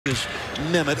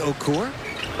Mehmet Okur,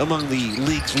 among the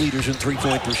league's leaders in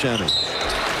three-point percentage.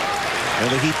 And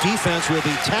the Heat defense will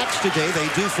be taxed today. They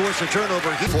do force a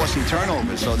turnover. Forcing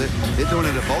turnovers, so they're doing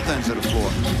it at both ends of the floor.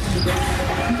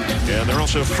 And they're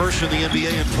also first in the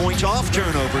NBA in points off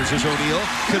turnovers as O'Neal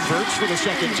converts for the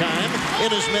second time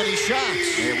in as many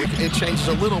shots. It changes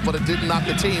a little, but it did knock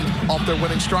the team off their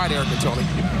winning stride, Eric and Tony.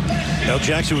 Now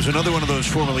Jackson was another one of those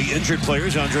formerly injured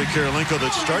players, Andre Kirilenko,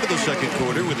 that started the second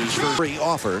quarter with his first free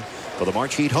offer for the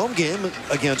March Heat home game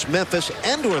against Memphis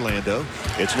and Orlando.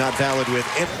 It's not valid with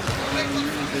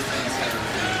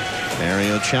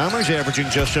Mario Chalmers averaging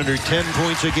just under 10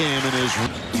 points a game in his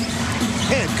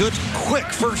head. Good quick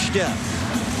first step.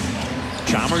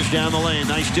 Chalmers down the lane.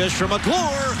 Nice dish from McClure,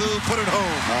 who put it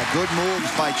home. Good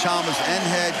moves by Chalmers and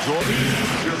Head.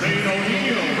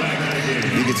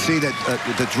 You can see that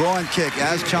the draw and kick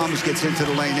as Chalmers gets into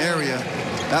the lane area.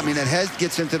 I mean, that Head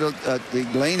gets into the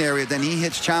lane area, then he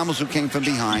hits Chalmers, who came from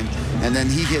behind, and then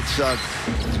he hits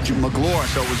McClure.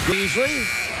 So it was good. Easily.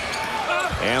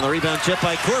 And the rebound tip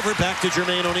by Korver. Back to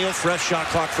Jermaine O'Neal. Fresh shot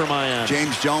clock for Miami.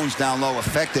 James Jones down low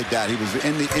affected that. He was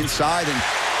in the inside, and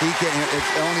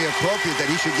it's only appropriate that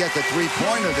he should get the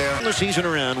three-pointer there. The season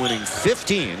around, winning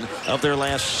 15 of their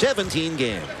last 17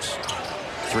 games.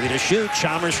 3 to shoot.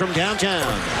 Chalmers from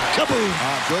downtown. Kaboom!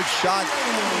 Good shot.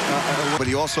 But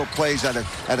he also plays at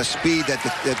a speed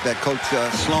that Coach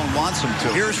Sloan wants him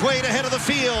to. Here's Wade ahead of the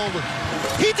field.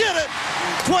 He did it.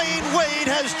 Dwayne Wade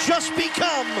has just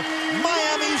become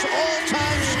Miami's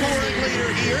all-time scoring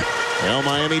leader here. Well,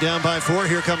 Miami down by 4.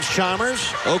 Here comes Chalmers.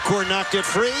 Okur knocked it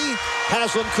free.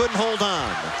 Haslam couldn't hold on.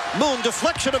 Moon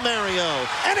deflection to Mario,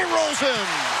 and it rolls in.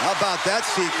 How about that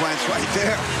sequence right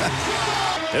there?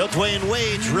 Well, Dwayne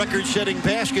Wade's record-setting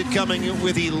basket coming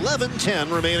with 11:10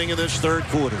 remaining in this third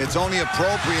quarter. It's only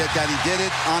appropriate that he did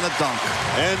it on a dunk.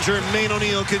 And Jermaine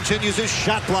O'Neal continues his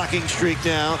shot-blocking streak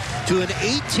now to an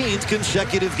 18th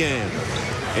consecutive game.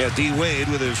 Yeah, D. Wade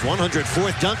with his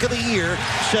 104th dunk of the year,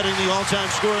 setting the all-time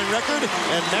scoring record,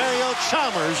 and Mario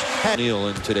Chalmers had O'Neal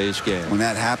in today's game. When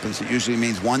that happens, it usually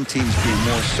means one team's being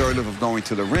more assertive of going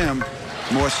to the rim,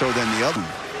 more so than the other.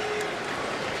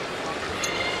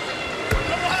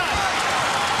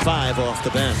 5 off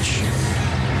the bench.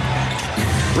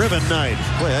 Ribbon night.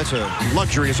 Boy, that's a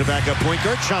luxury as a backup point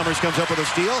guard. Chalmers comes up with a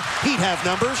steal. Heat have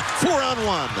numbers.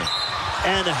 4-on-1.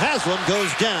 And Haslam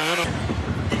goes down.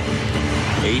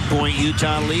 8-point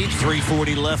Utah lead.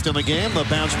 3:40 left in the game. The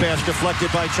bounce pass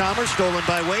deflected by Chalmers. Stolen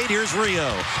by Wade. Here's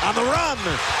Rio on the run.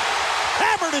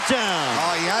 Hammered it down.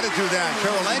 Oh, he had to do that.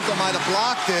 Kirilenko might have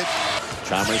blocked it.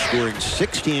 Chalmers scoring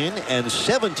 16 and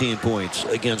 17 points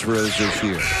against Rose this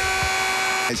year.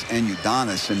 And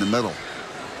Udonis in the middle.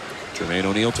 Jermaine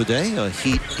O'Neal today, a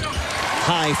Heat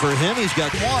high for him. He's got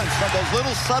some of those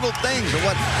little subtle things are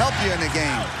what help you in the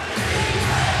game.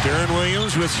 Deron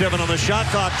Williams with 7 on the shot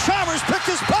clock. Chalmers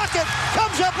picked his pocket,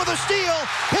 comes up with a steal,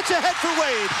 hits ahead for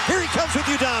Wade. Here he comes with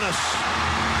Udonis.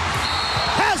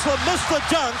 Haslam missed the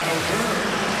dunk.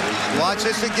 Watch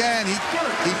this again.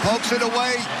 He pokes it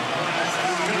away,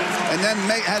 and then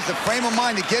has the frame of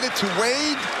mind to get it to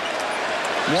Wade.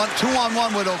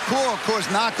 2-on-1 with Okur. Okur's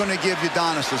not going to give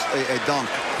Udonis a dunk.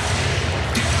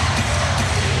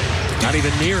 Not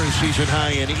even near a season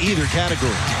high in either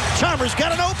category. Chalmers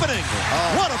got an opening.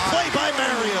 What a play by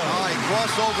Mario. He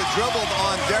crossover dribbled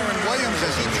on Deron Williams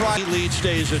as he tried. Lead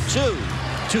stays at 2.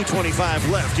 2:25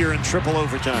 left here in triple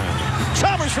overtime.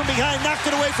 Chalmers from behind knocked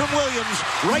it away from Williams.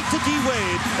 Right to D.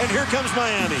 Wade. And here comes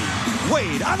Miami.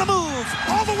 Wade on the move.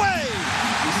 All the way.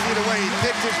 You see the way he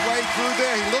picked his way through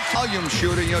there. He looked volume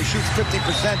shooter. Shoots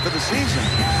 50% for the season.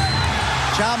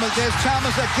 Chalmers, there's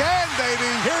Chalmers again, baby.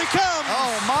 Here he comes.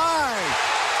 Oh, my.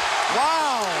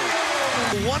 Wow.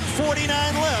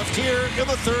 1:49 left here in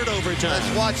the third overtime.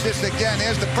 Let's watch this again.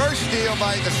 There's the first steal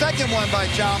the second one by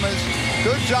Chalmers.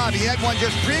 Good job. He had one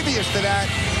just previous to that.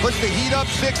 Puts the Heat up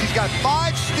 6. He's got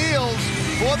 5 steals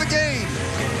for the game.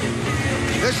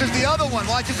 This is the other one.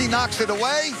 Watch as he knocks it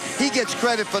away. He gets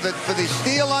credit for the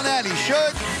steal on that. He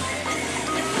should.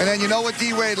 And then you know what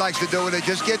D. Wade likes to do with it.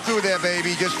 Just get through there,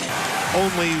 baby. Just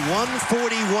only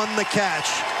 141 the catch.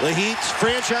 The Heat's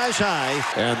franchise high,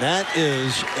 and that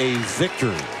is a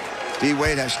victory. D.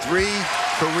 Wade has 3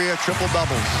 career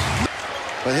triple-doubles.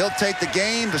 But he'll take the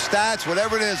game, the stats,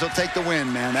 whatever it is, he'll take the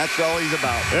win, man. That's all he's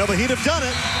about. Well, the Heat have done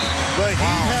it. The Heat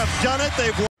have done it.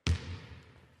 They've won.